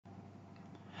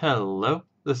Hello,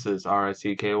 this is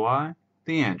RICKY,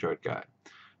 the Android Guy.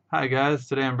 Hi guys,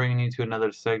 today I'm bringing you to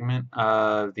another segment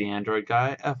of the Android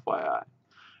Guy, FYI.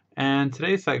 And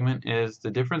today's segment is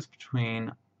the difference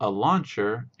between a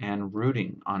launcher and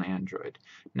rooting on Android.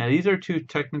 Now these are two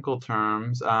technical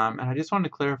terms, and I just want to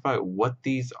clarify what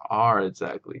these are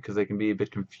exactly, because they can be a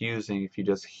bit confusing if you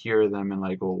just hear them and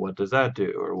like, well, what does that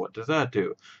do? Or what does that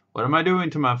do? What am I doing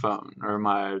to my phone or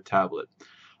my tablet?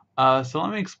 So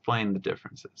let me explain the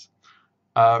differences.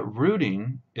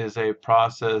 Rooting is a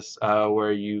process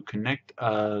where you connect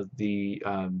the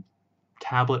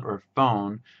tablet or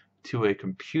phone to a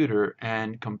computer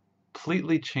and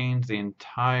completely change the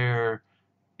entire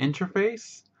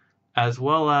interface as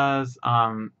well as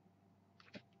the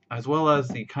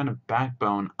kind of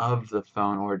backbone of the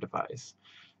phone or device.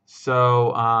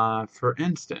 So, for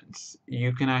instance,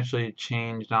 you can actually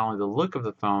change not only the look of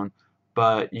the phone,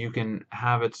 but you can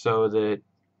have it so that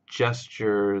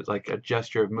gesture, like a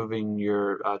gesture of moving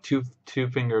your two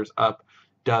fingers up,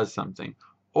 does something,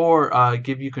 or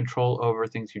give you control over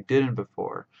things you didn't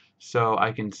before. So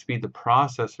I can speed the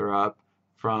processor up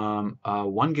from a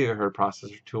 1 gigahertz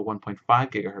processor to a 1.5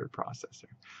 gigahertz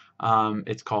processor.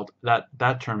 It's called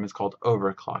that term is called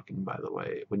overclocking, by the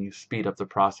way, when you speed up the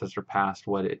processor past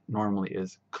what it normally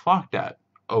is clocked at,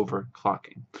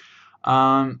 overclocking.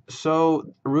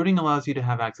 So rooting allows you to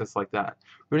have access like that.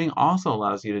 Rooting also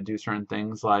allows you to do certain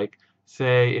things like,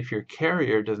 say, if your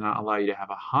carrier does not allow you to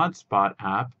have a hotspot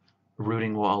app,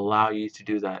 rooting will allow you to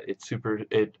do that.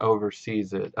 It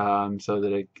oversees it, so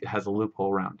that it has a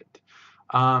loophole around it.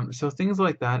 So things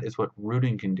like that is what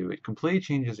rooting can do. It completely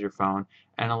changes your phone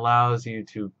and allows you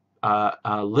to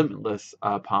limitless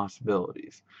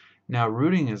possibilities. Now,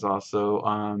 rooting is also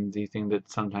the thing that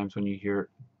sometimes when you hear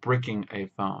bricking a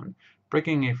phone.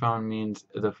 Bricking a phone means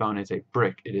the phone is a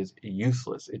brick. It is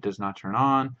useless. It does not turn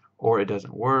on, or it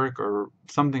doesn't work, or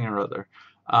something or other.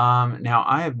 Now,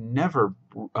 I have never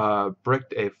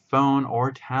bricked a phone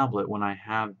or tablet when I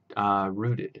have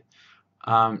rooted.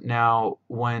 Now,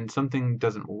 when something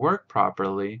doesn't work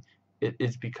properly, it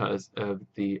is because of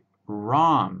the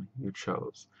ROM you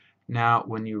chose. Now,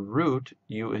 when you root,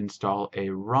 you install a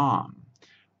ROM.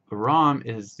 A ROM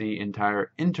is the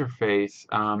entire interface,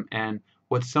 and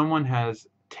what someone has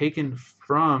taken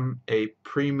from a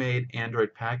pre-made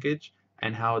Android package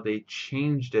and how they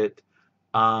changed it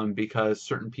because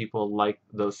certain people like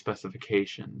those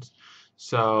specifications.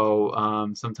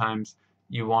 So sometimes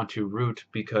you want to root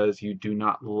because you do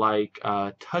not like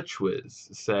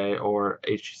TouchWiz, say, or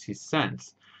HTC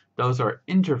Sense. Those are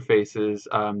interfaces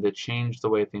that change the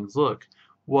way things look.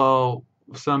 Well,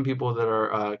 some people that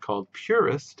are called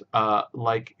purist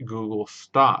like Google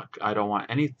stock. I don't want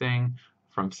anything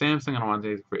from Samsung. I don't want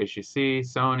anything for HTC,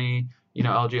 Sony,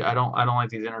 LG. I don't like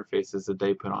these interfaces that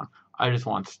they put on. I just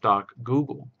want stock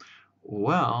Google.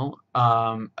 Well,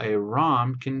 a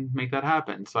ROM can make that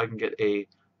happen. So I can get a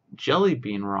Jelly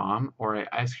Bean ROM or a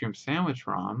Ice Cream Sandwich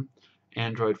ROM,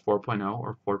 Android 4.0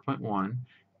 or 4.1,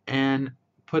 and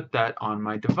put that on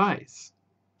my device.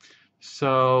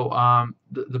 So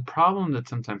the problem that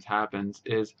sometimes happens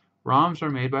is ROMs are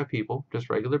made by people, just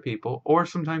regular people, or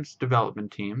sometimes development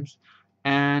teams.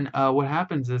 And what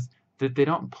happens is that they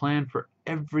don't plan for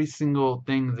every single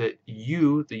thing that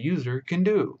you, the user, can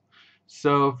do.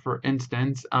 So, for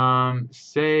instance,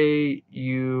 say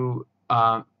you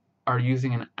are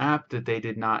using an app that they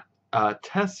did not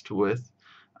test with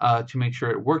to make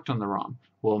sure it worked on the ROM.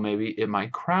 Well, maybe it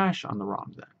might crash on the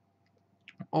ROM then.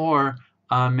 Or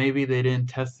maybe they didn't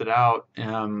test it out,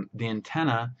 the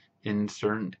antenna in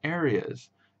certain areas.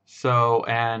 So,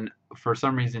 and for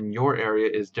some reason your area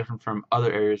is different from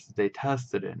other areas that they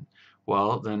tested in.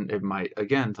 Well, then it might,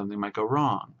 again, something might go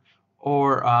wrong.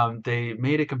 Or they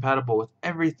made it compatible with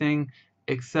everything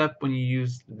except when you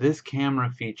use this camera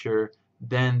feature,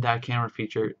 then that camera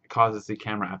feature causes the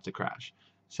camera app to crash.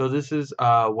 So this is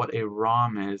what a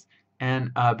ROM is.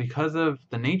 And because of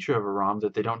the nature of a ROM,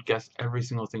 that they don't guess every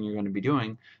single thing you're going to be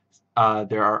doing,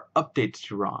 there are updates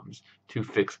to ROMs to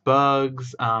fix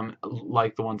bugs,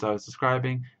 like the ones I was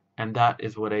describing, and that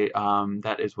is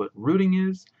what rooting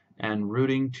is, and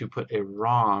rooting to put a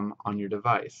ROM on your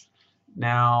device.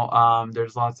 Now,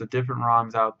 there's lots of different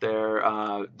ROMs out there.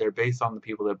 They're based on the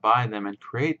people that buy them and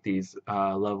create these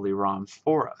lovely ROMs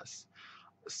for us.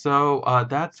 So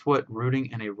that's what rooting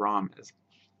in a ROM is.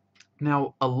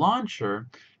 Now, a launcher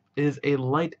is a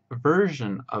light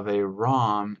version of a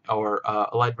ROM or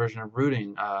a light version of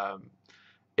rooting.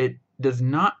 It does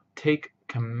not take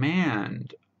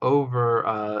command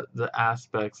over the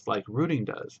aspects like rooting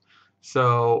does.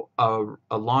 So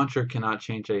a launcher cannot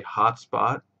change a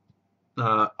hotspot.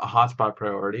 a hotspot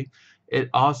priority. It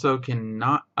also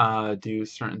cannot do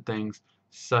certain things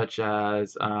such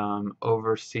as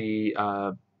oversee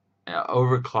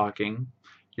overclocking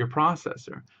your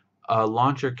processor. A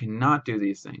launcher cannot do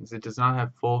these things. It does not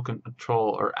have full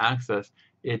control or access.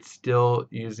 It's still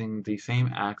using the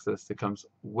same access that comes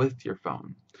with your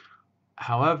phone.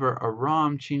 However, a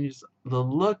ROM changes the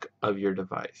look of your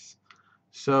device.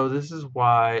 So this is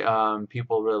why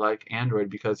people really like Android,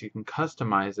 because you can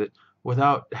customize it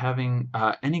without having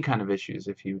any kind of issues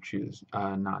if you choose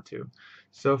not to.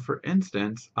 So for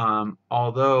instance,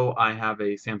 although I have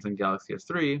a Samsung Galaxy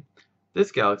S3,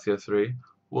 this Galaxy S3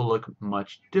 will look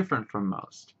much different from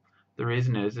most. The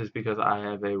reason is because I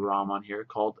have a ROM on here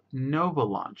called Nova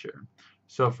Launcher.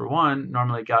 So for one,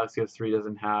 normally Galaxy S3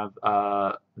 doesn't have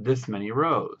this many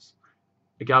rows.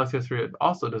 The Galaxy S3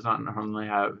 also does not normally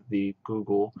have the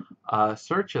Google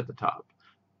search at the top.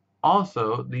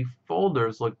 Also, the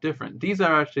folders look different. These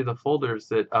are actually the folders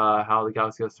that how the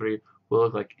Galaxy S3 will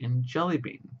look like in Jelly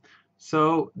Bean.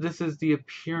 So this is the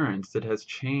appearance that has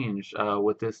changed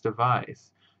with this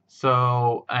device.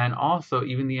 So, and also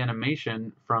even the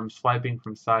animation from swiping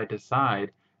from side to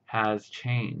side has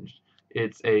changed.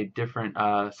 It's a different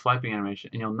swiping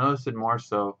animation, and you'll notice it more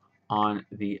so on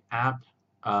the app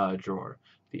drawer.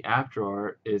 The app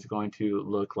drawer is going to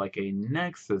look like a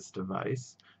Nexus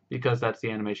device because that's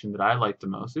the animation that I like the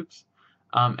most. Oops.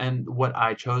 And what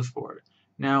I chose for it.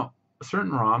 Now,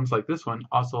 certain ROMs like this one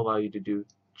also allow you to do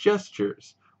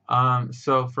gestures.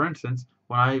 So for instance,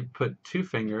 when I put two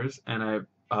fingers and I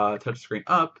touch the screen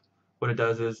up, what it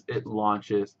does is it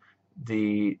launches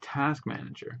the task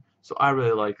manager. So I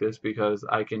really like this because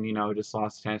I can, just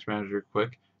launch the task manager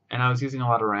quick. And I was using a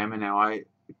lot of RAM, and now I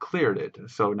cleared it.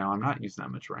 So now I'm not using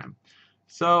that much RAM.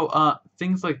 So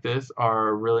things like this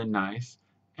are really nice.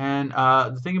 And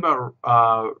the thing about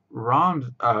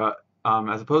ROMs,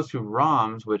 as opposed to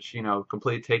ROMs, which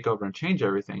completely take over and change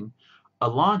everything, a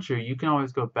launcher you can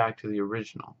always go back to the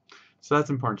original. So that's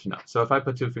important to know. So if I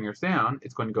put two fingers down,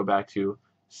 it's going to go back to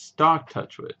stock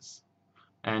TouchWiz.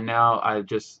 And now I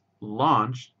just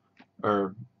launched,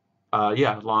 or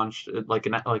launched like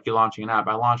you're launching an app.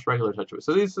 I launched regular TouchWiz.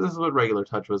 So this is what regular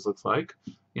TouchWiz looks like.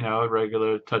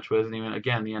 Regular TouchWiz, and even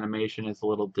again the animation is a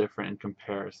little different in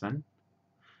comparison.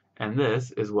 And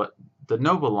this is what the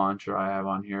Nova launcher I have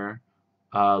on here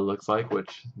looks like,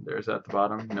 which there's at the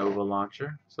bottom, Nova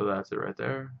launcher. So that's it right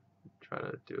there. Try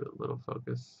to do a little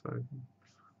focus.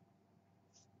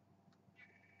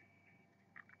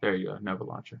 There you go, Nova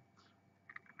launcher.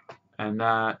 And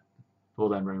that will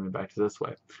then bring me back to this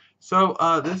way. So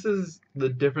this is the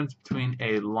difference between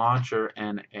a launcher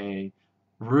and a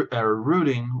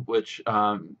rooting, which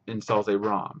installs a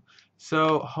ROM.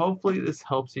 So hopefully this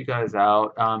helps you guys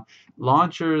out.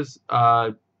 Launchers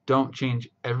don't change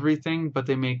everything, but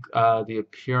they make the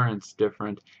appearance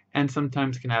different, and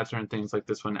sometimes can add certain things, like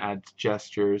this one adds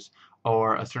gestures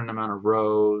or a certain amount of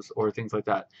rows or things like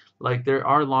that. Like there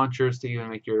are launchers to even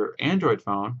make your Android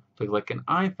phone look like an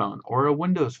iPhone or a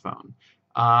Windows phone.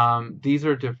 These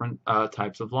are different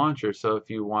types of launchers, so if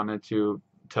you wanted to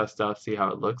test out, see how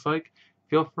it looks like,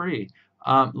 feel free.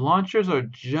 Launchers are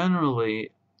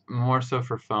generally more so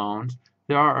for phones.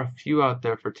 There are a few out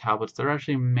there for tablets. They're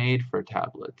actually made for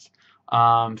tablets.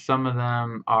 Some of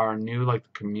them are new, like the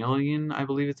Chameleon, I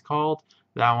believe it's called.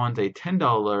 That one's a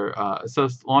 $10. So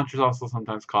launchers also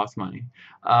sometimes cost money.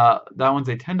 That one's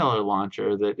a $10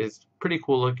 launcher that is pretty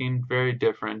cool looking, very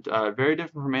different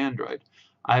from Android.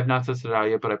 I have not tested it out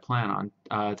yet, but I plan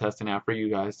on testing it out for you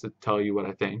guys to tell you what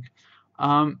I think.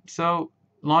 So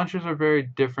launchers are very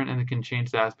different, and they can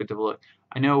change the aspect of the look.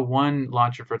 I know one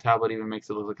launcher for a tablet even makes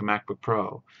it look like a MacBook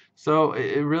Pro. So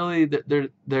it really,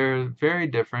 they're very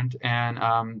different,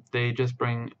 and they just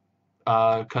bring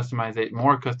more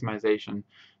customization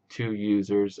to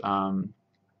users on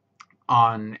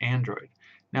Android.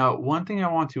 Now, one thing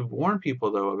I want to warn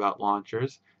people though about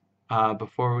launchers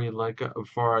before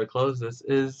I close this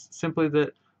is simply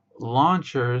that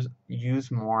launchers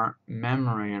use more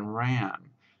memory and RAM.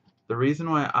 The reason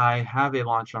why I have a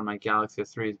launcher on my Galaxy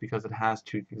S3 is because it has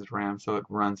 2 gigs of RAM, so it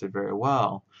runs it very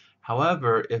well.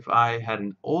 However, if I had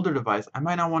an older device, I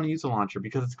might not want to use a launcher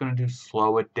because it's going to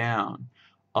slow it down.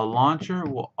 A launcher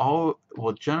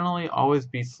will generally always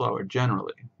be slower.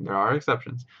 Generally, there are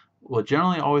exceptions. Will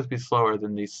generally always be slower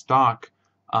than the stock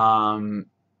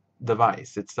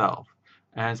device itself.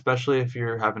 And especially if you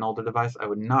have an older device, I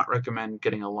would not recommend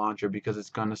getting a launcher because it's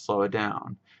going to slow it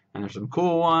down. And there's some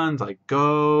cool ones like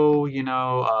Go,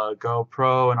 Go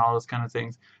Pro and all those kind of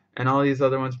things. and all these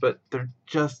other ones, but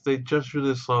they just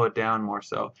really slow it down more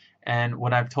so. And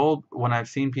when I've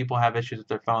seen people have issues with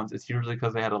their phones, it's usually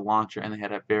because they had a launcher and they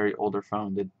had a very older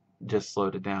phone that just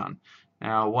slowed it down.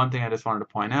 Now, one thing I just wanted to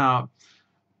point out,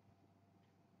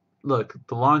 look,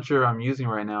 the launcher I'm using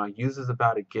right now uses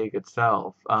about a gig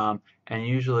itself, and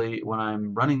usually when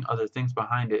I'm running other things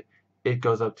behind it, it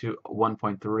goes up to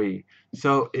 1.3.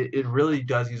 So it really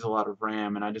does use a lot of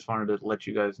RAM, and I just wanted to let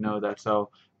you guys know that.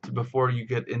 So before you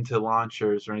get into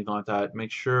launchers or anything like that,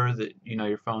 make sure that you know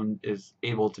your phone is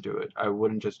able to do it. I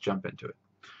wouldn't just jump into it.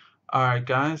 Alright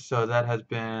guys, so that has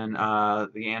been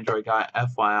the Android guy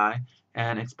FYI,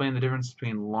 and explain the difference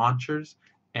between launchers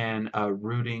and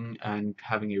rooting and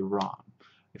having a ROM.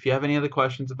 If you have any other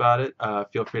questions about it,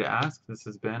 feel free to ask. This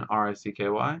has been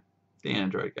RICKY, the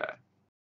Android guy.